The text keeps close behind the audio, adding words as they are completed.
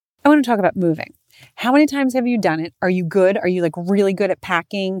I want to talk about moving. How many times have you done it? Are you good? Are you like really good at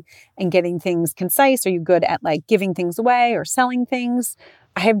packing and getting things concise? Are you good at like giving things away or selling things?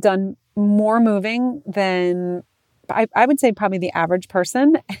 I have done more moving than I would say probably the average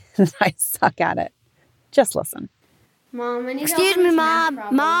person, and I suck at it. Just listen. Mom, Excuse me, Mom.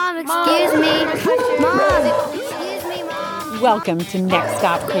 Mom, excuse me. Mom, excuse me, Mom. Welcome to Next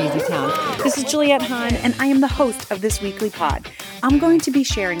Stop Crazy Town. This is Juliette Hahn, and I am the host of this weekly pod. I'm going to be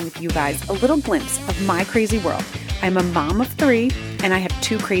sharing with you guys a little glimpse of my crazy world. I'm a mom of 3, and I have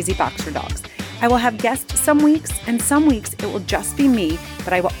 2 crazy boxer dogs. I will have guests some weeks, and some weeks it will just be me,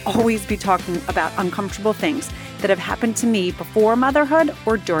 but I will always be talking about uncomfortable things that have happened to me before motherhood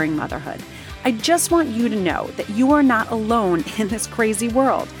or during motherhood. I just want you to know that you are not alone in this crazy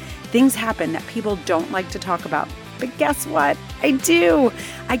world. Things happen that people don't like to talk about. But guess what? I do.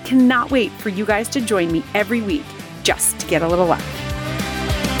 I cannot wait for you guys to join me every week just to get a little laugh.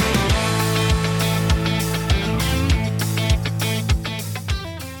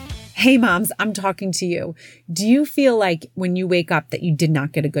 Hey moms, I'm talking to you. Do you feel like when you wake up that you did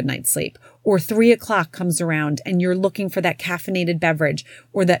not get a good night's sleep, or 3 o'clock comes around and you're looking for that caffeinated beverage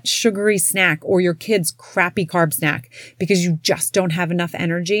or that sugary snack or your kid's crappy carb snack because you just don't have enough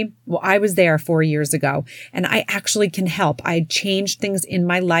energy? Well, I was there 4 years ago and I actually can help. I changed things in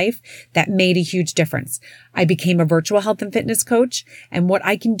my life that made a huge difference. I became a virtual health and fitness coach, and what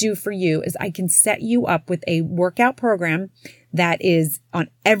I can do for you is I can set you up with a workout program that is on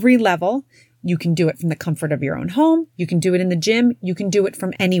every level. You can do it from the comfort of your own home. You can do it in the gym. You can do it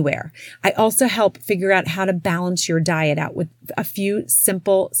from anywhere. I also help figure out how to balance your diet out with a few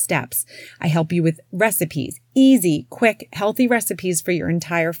simple steps. I help you with recipes, easy, quick, healthy recipes for your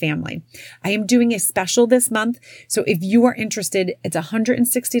entire family. I am doing a special this month. So if you are interested, it's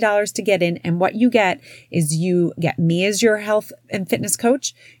 $160 to get in. And what you get is you get me as your health and fitness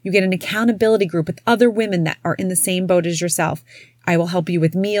coach. You get an accountability group with other women that are in the same boat as yourself. I will help you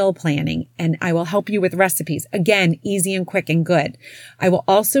with meal planning, and I will help you with recipes. Again, easy and quick and good. I will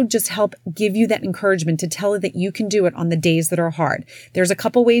also just help give you that encouragement to tell you that you can do it on the days that are hard. There's a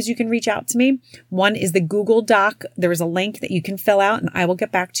couple ways you can reach out to me. One is the Google Doc. There is a link that you can fill out and I will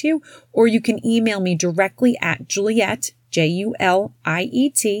get back to you. Or you can email me directly at Juliette, Juliette,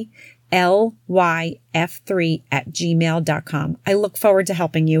 lyf3@gmail.com. I look forward to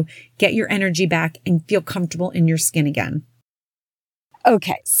helping you get your energy back and feel comfortable in your skin again.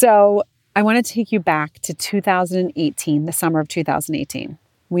 Okay, so I want to take you back to 2018, the summer of 2018.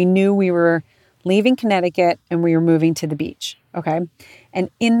 We knew we were leaving Connecticut and we were moving to the beach, okay?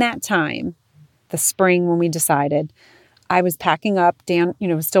 And in that time, the spring when we decided, I was packing up. Dan,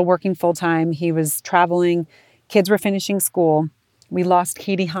 was still working full-time. He was traveling. Kids were finishing school. We lost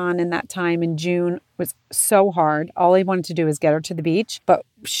Katie Hahn in that time in June. It was so hard. All I wanted to do was get her to the beach, but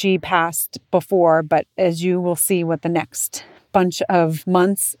she passed before. But as you will see what the next bunch of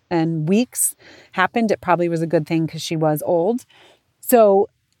months and weeks happened, it probably was a good thing because she was old. So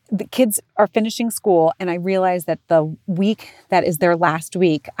the kids are finishing school, and I realized that the week that is their last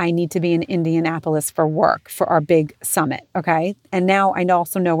week, I need to be in Indianapolis for work for our big summit, okay? And now I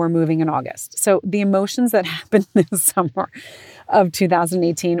also know we're moving in August. So the emotions that happened this summer of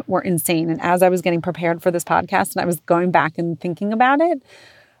 2018 were insane. And as I was getting prepared for this podcast and I was going back and thinking about it,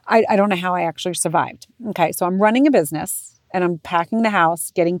 I don't know how I actually survived. Okay, so I'm running a business and I'm packing the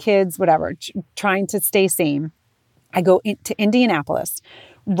house, getting kids, whatever, trying to stay sane. I go to Indianapolis.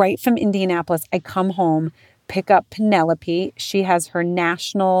 Right from Indianapolis, I come home, pick up Penelope. She has her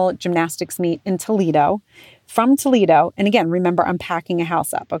national gymnastics meet in Toledo. From Toledo, and again, remember, I'm packing a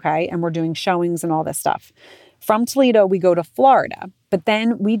house up, okay? And we're doing showings and all this stuff. From Toledo, we go to Florida. But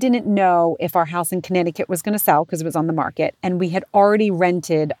then we didn't know if our house in Connecticut was going to sell because it was on the market. And we had already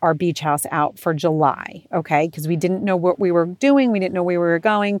rented our beach house out for July, okay? Because we didn't know what we were doing. We didn't know where we were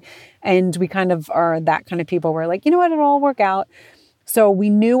going. And we kind of are that kind of people. We're like, you know what? It'll all work out. So we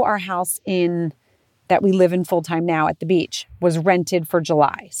knew our house that we live in full-time now at the beach was rented for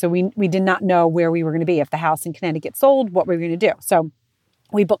July. So we did not know where we were going to be. If the house in Connecticut sold, what we were going to do. So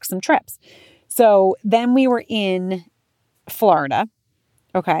we booked some trips. So then we were in Florida,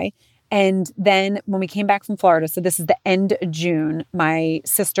 okay? And then when we came back from Florida, so this is the end of June, my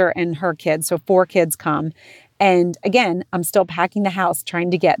sister and her kids, so 4 kids come. And again, I'm still packing the house,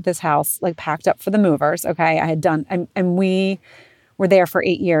 trying to get this house like packed up for the movers, okay? I had done, and we were there for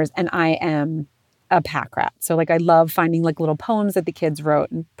 8 years, and I am a pack rat. So like I love finding like little poems that the kids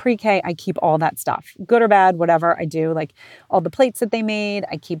wrote. In pre-K, I keep all that stuff, good or bad, whatever I do. Like all the plates that they made,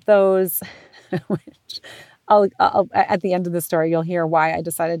 I keep those. Which I'll at the end of the story, you'll hear why I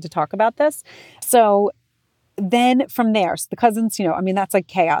decided to talk about this. So then from there, so the cousins, that's like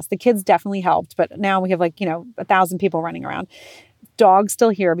chaos. The kids definitely helped, but now we have 1,000 people running around. Dogs still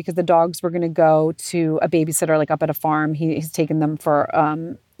here because the dogs were going to go to a babysitter like up at a farm. He's taken them for,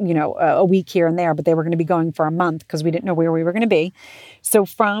 a week here and there, but they were going to be going for a month because we didn't know where we were going to be. So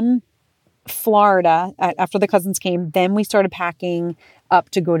from Florida, after the cousins came, then we started packing up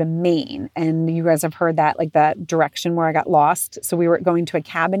to go to Maine. And you guys have heard that, like that direction where I got lost. So we were going to a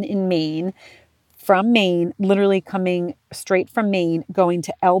cabin in Maine. From Maine, literally coming straight from Maine, going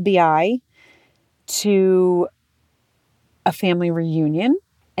to LBI to a family reunion,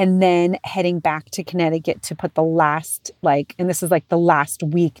 and then heading back to Connecticut to put the last, and this is like the last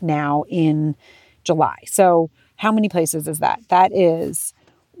week now in July. So how many places is that? That is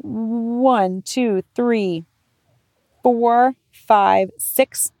 1, 2, 3, 4, 5,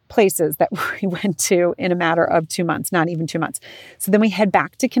 6 places that we went to in a matter of 2 months, not even 2 months. So then we head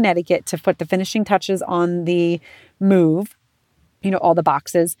back to Connecticut to put the finishing touches on the move, all the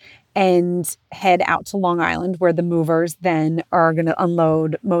boxes, and head out to Long Island where the movers then are going to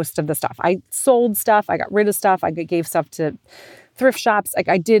unload most of the stuff. I sold stuff. I got rid of stuff. I gave stuff to thrift shops.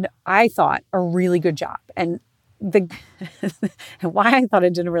 I thought a really good job. And why I thought I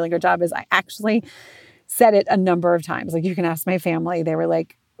did a really good job is I actually said it a number of times. You can ask my family. They were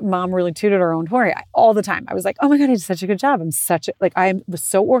like, Mom really tooted her own horn all the time. I was like, oh my God, I did such a good job. I was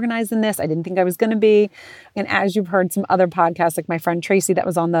so organized in this. I didn't think I was going to be. And as you've heard some other podcasts, like my friend Tracy, that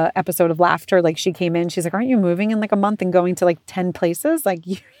was on the episode of Laughter, she came in, she's like, aren't you moving in a month and going to 10 places?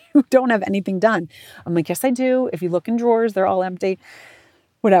 You don't have anything done. I'm like, yes, I do. If you look in drawers, they're all empty,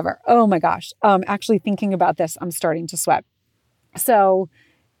 whatever. Oh my gosh. Actually thinking about this, I'm starting to sweat. So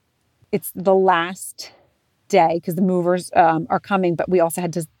it's the last day because the movers are coming, but we also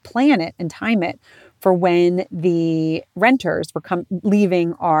had to plan it and time it for when the renters were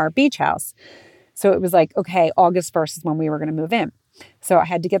leaving our beach house. So it was like, okay, August 1st is when we were going to move in. So I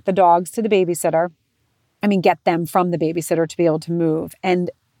had to get the dogs to the babysitter. Get them from the babysitter to be able to move. And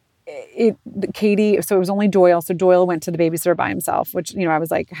Katie, so it was only Doyle. So Doyle went to the babysitter by himself, which, I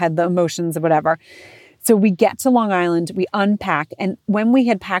was had the emotions of whatever. So we get to Long Island, we unpack. And when we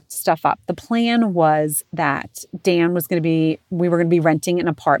had packed stuff up, the plan was that Dan we were going to be renting an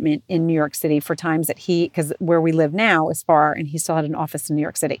apartment in New York City for times that because where we live now is far and he still had an office in New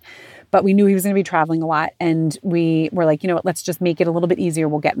York City. But we knew he was going to be traveling a lot. And we were like, let's just make it a little bit easier.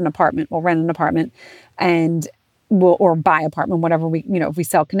 We'll get an apartment, we'll rent an apartment and or buy apartment, whatever if we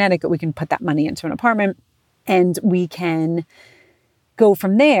sell Connecticut, we can put that money into an apartment and we can go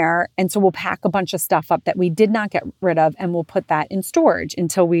from there. And so we'll pack a bunch of stuff up that we did not get rid of and we'll put that in storage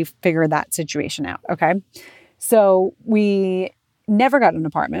until we figure that situation out. Okay. So we never got an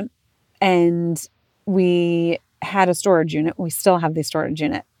apartment and we had a storage unit. We still have the storage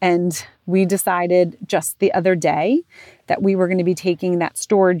unit. And we decided just the other day that we were going to be taking that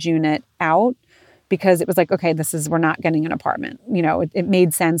storage unit out because it was like, okay, we're not getting an apartment. It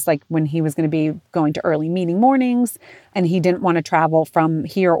made sense when he was going to be going to early meeting mornings and he didn't want to travel from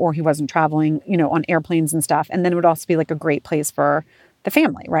here or he wasn't traveling, on airplanes and stuff. And then it would also be a great place for the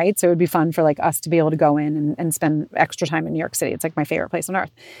family, right? So it would be fun for us to be able to go in and spend extra time in New York City. It's my favorite place on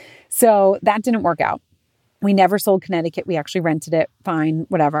earth. So that didn't work out. We never sold Connecticut. We actually rented it, fine,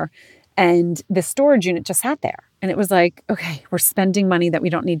 whatever. And the storage unit just sat there. And it was like, okay, we're spending money that we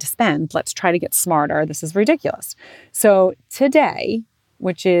don't need to spend. Let's try to get smarter. This is ridiculous. So today,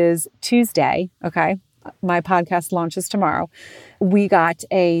 which is Tuesday, okay, my podcast launches tomorrow, we got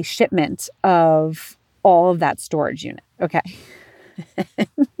a shipment of all of that storage unit, okay?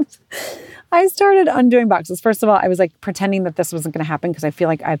 I started undoing boxes. First of all, I was pretending that this wasn't going to happen because I feel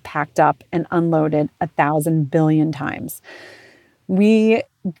like I've packed up and unloaded 1,000 billion times. We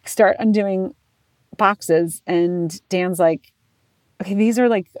start undoing boxes and Dan's like, okay, these are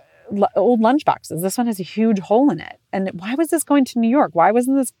old lunch boxes. This one has a huge hole in it. And why was this going to New York? Why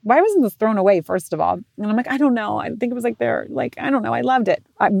wasn't this thrown away, first of all? And I'm like, I don't know. I think it was I don't know. I loved it.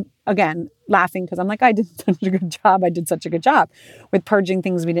 I'm again laughing because I'm like, I did such a good job. I did such a good job with purging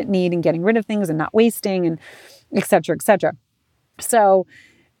things we didn't need and getting rid of things and not wasting and et cetera, et cetera. So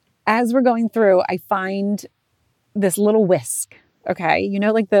as we're going through, I find this little whisk. Okay.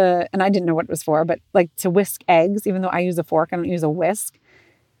 and I didn't know what it was for, but to whisk eggs, even though I use a fork, I don't use a whisk.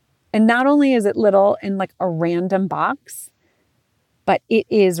 And not only is it little in a random box, but it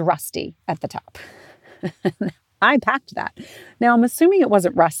is rusty at the top. I packed that. Now I'm assuming it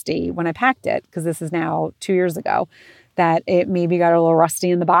wasn't rusty when I packed it because this is now 2 years ago, that it maybe got a little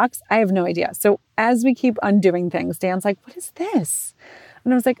rusty in the box. I have no idea. So as we keep undoing things, Dan's like, what is this?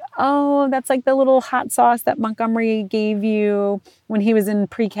 And I was like, oh, that's the little hot sauce that Montgomery gave you when he was in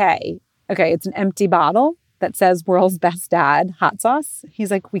pre-K. Okay, it's an empty bottle. that says World's Best Dad hot sauce.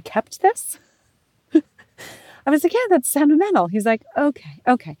 He's like, we kept this? I was like, yeah, that's sentimental. He's like,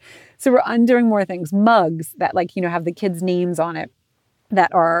 okay. So we're undoing more things. Mugs that have the kids' names on it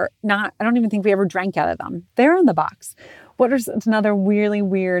that are not, I don't even think we ever drank out of them. They're in the box. What is another really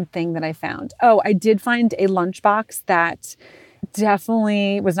weird thing that I found? Oh, I did find a lunchbox that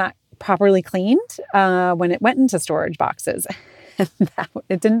definitely was not properly cleaned when it went into storage boxes.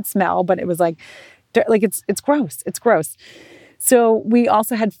 It didn't smell, but it was it's gross. It's gross. So we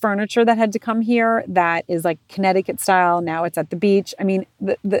also had furniture that had to come here that is like Connecticut style. Now it's at the beach. I mean,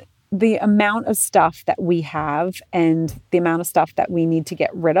 the amount of stuff that we have and the amount of stuff that we need to get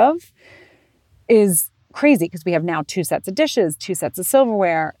rid of is crazy because we have now 2 sets of dishes, 2 sets of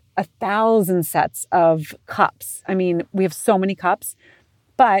silverware, 1,000 sets of cups. I mean, we have so many cups,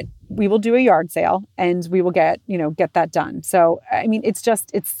 but we will do a yard sale and we will get that done. So, I mean, it's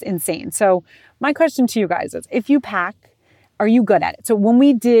insane. So my question to you guys is, if you pack, are you good at it? So when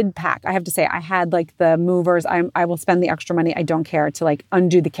we did pack, I have to say I had the movers. I will spend the extra money. I don't care to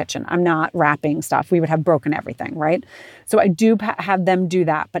undo the kitchen. I'm not wrapping stuff. We would have broken everything, right? So I do have them do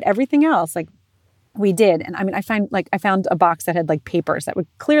that. But everything else, we did. And I mean, I found a box that had papers that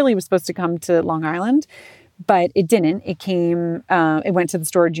clearly was supposed to come to Long Island, but it didn't. It came, it went to the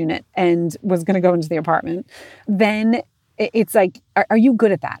storage unit and was going to go into the apartment. Then it's are you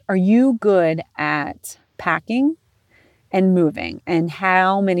good at that? Are you good at packing and moving? And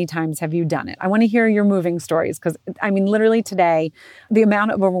how many times have you done it? I want to hear your moving stories because, I mean, literally today, the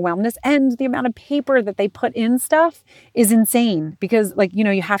amount of overwhelmness and the amount of paper that they put in stuff is insane because,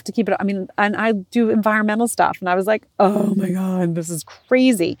 you have to keep it. I mean, and I do environmental stuff and I was like, oh my God, this is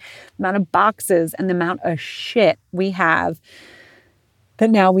crazy. The amount of boxes and the amount of shit we have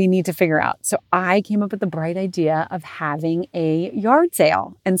that now we need to figure out. So I came up with the bright idea of having a yard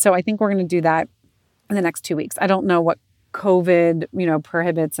sale. And so I think we're going to do that in the next 2 weeks. I don't know what COVID,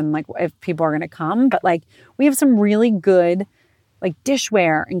 prohibits and if people are going to come, but we have some really good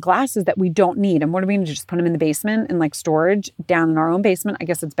dishware and glasses that we don't need. And what are we going to do? Just put them in the basement and storage down in our own basement? I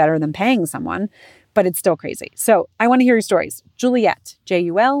guess it's better than paying someone, but it's still crazy. So I want to hear your stories. Juliet,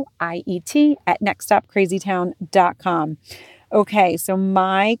 Juliet at nextstopcrazytown.com. Okay, so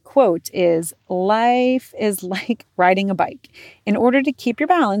my quote is, life is like riding a bike. In order to keep your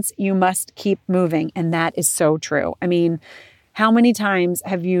balance, you must keep moving. And that is so true. I mean, how many times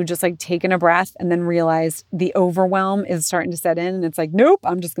have you just taken a breath and then realized the overwhelm is starting to set in and it's nope,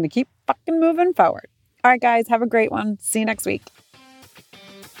 I'm just going to keep fucking moving forward. All right, guys, have a great one. See you next week.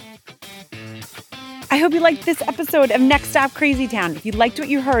 I hope you liked this episode of Next Stop Crazy Town. If you liked what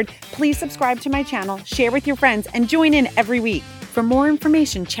you heard, please subscribe to my channel, share with your friends, and join in every week. For more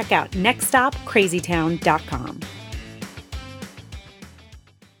information, check out nextstopcrazytown.com.